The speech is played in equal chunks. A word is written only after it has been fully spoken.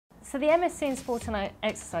So the MSc in Sport and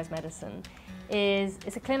Exercise Medicine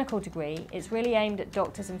it's a clinical degree. It's really aimed at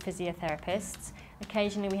doctors and physiotherapists.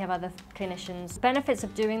 Occasionally we have other clinicians. The benefits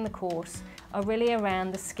of doing the course are really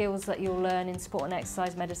around the skills that you'll learn in sport and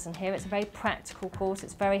exercise medicine here. It's a very practical course,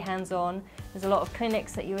 it's very hands-on. There's a lot of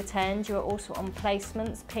clinics that you attend. You're also on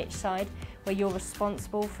placements, pitch side, where you're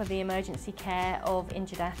responsible for the emergency care of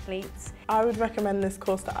injured athletes. I would recommend this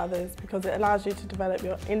course to others because it allows you to develop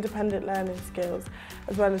your independent learning skills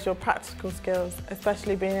as well as your practical skills,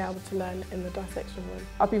 especially being able to learn in the dissection room.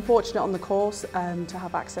 I've been fortunate on the course to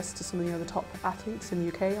have access to some of the other top athletes in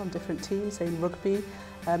the UK on different teams, say in rugby.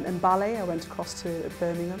 In ballet, I went across to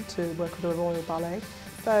Birmingham to work with the Royal Ballet.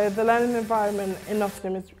 So the learning environment in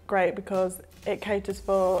Nottingham is great because it caters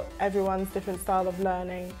for everyone's different style of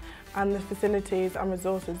learning, and the facilities and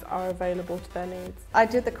resources are available to their needs. I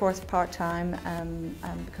did the course part-time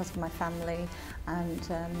because of my family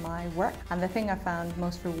and my work, and the thing I found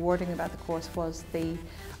most rewarding about the course was the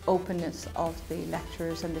openness of the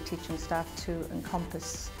lecturers and the teaching staff to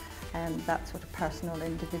encompass that sort of personal,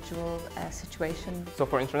 individual situation. So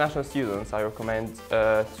for international students, I recommend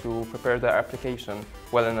to prepare their application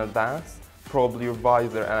well in advance, probably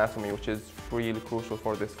revise their anatomy, which is really crucial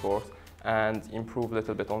for this course, and improve a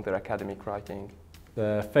little bit on their academic writing.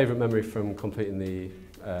 The favourite memory from completing the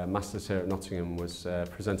Masters here at Nottingham was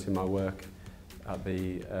presenting my work at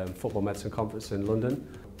the Football Medicine Conference in London.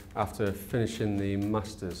 After finishing the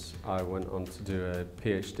Masters, I went on to do a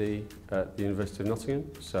PhD at the University of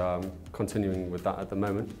Nottingham, so I'm continuing with that at the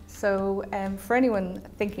moment. So for anyone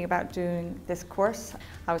thinking about doing this course,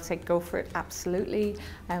 I would say go for it, absolutely.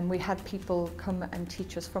 We had people come and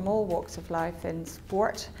teach us from all walks of life in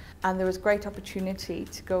sport, and there was great opportunity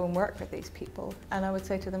to go and work with these people. And I would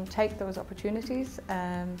say to them, take those opportunities,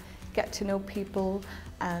 get to know people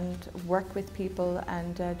and work with people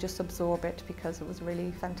and just absorb it, because it was a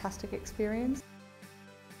really fantastic experience.